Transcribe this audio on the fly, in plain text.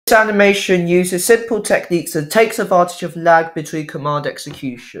This animation uses simple techniques and takes advantage of lag between command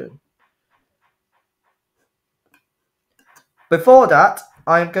execution. Before that,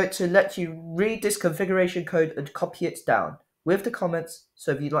 I am going to let you read this configuration code and copy it down with the comments,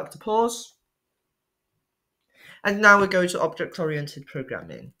 so if you'd like to pause. And now we're going to object-oriented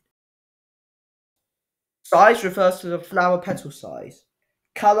programming. Size refers to the flower petal size.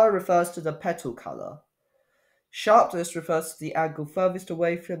 Color refers to the petal color. Sharpness refers to the angle furthest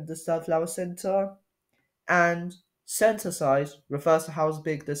away from the sunflower center. And center size refers to how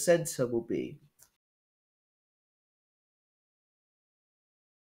big the center will be.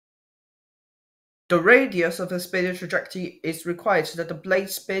 The radius of the spinning trajectory is required so that the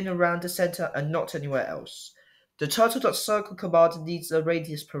blades spin around the center and not anywhere else. The turtle.circle command needs a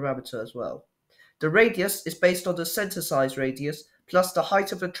radius parameter as well. The radius is based on the center size radius plus the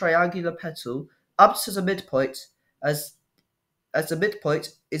height of the triangular petal up to the midpoint, as the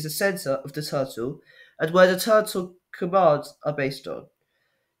midpoint is the center of the turtle and where the turtle commands are based on.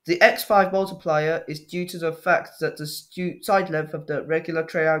 The x5 multiplier is due to the fact that the side length of the regular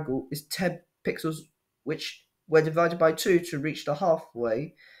triangle is 10 pixels, which, when divided by 2 to reach the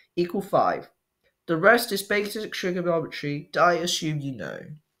halfway, equal 5. The rest is basic trigonometry that I assume you know.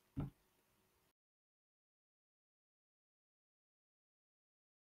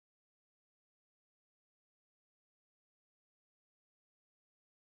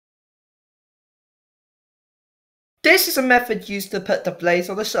 This is a method used to put the blades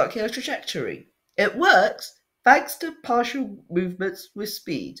on a circular trajectory. It works thanks to partial movements with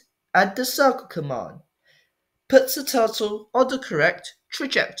speed, and the circle command puts the turtle on the correct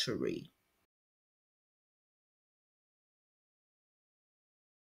trajectory.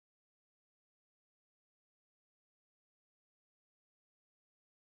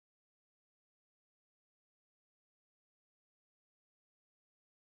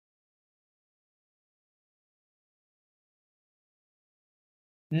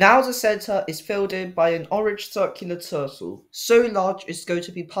 Now the center is filled in by an orange circular turtle, so large it's going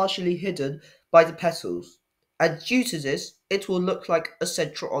to be partially hidden by the petals, and due to this, it will look like a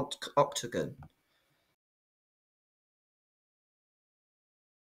central octagon.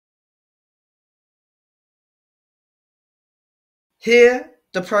 Here,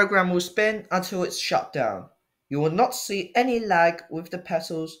 the program will spin until it's shut down. You will not see any lag with the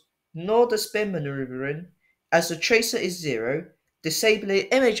petals nor the spin maneuvering, as the tracer is 0, disabling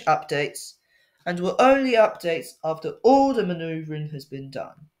image updates, and will only update after all the maneuvering has been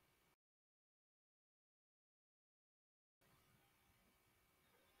done.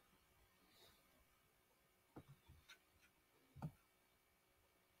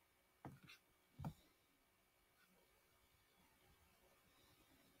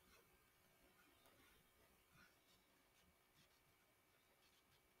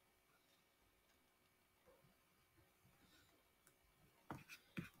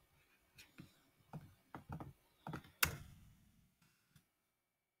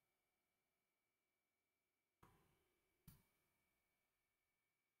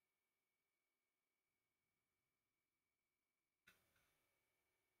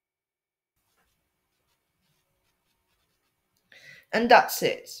 And that's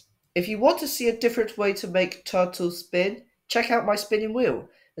it. If you want to see a different way to make turtles spin, check out my spinning wheel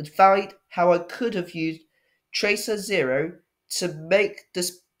and find how I could have used tracer 0 to make the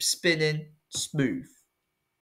spinning smooth.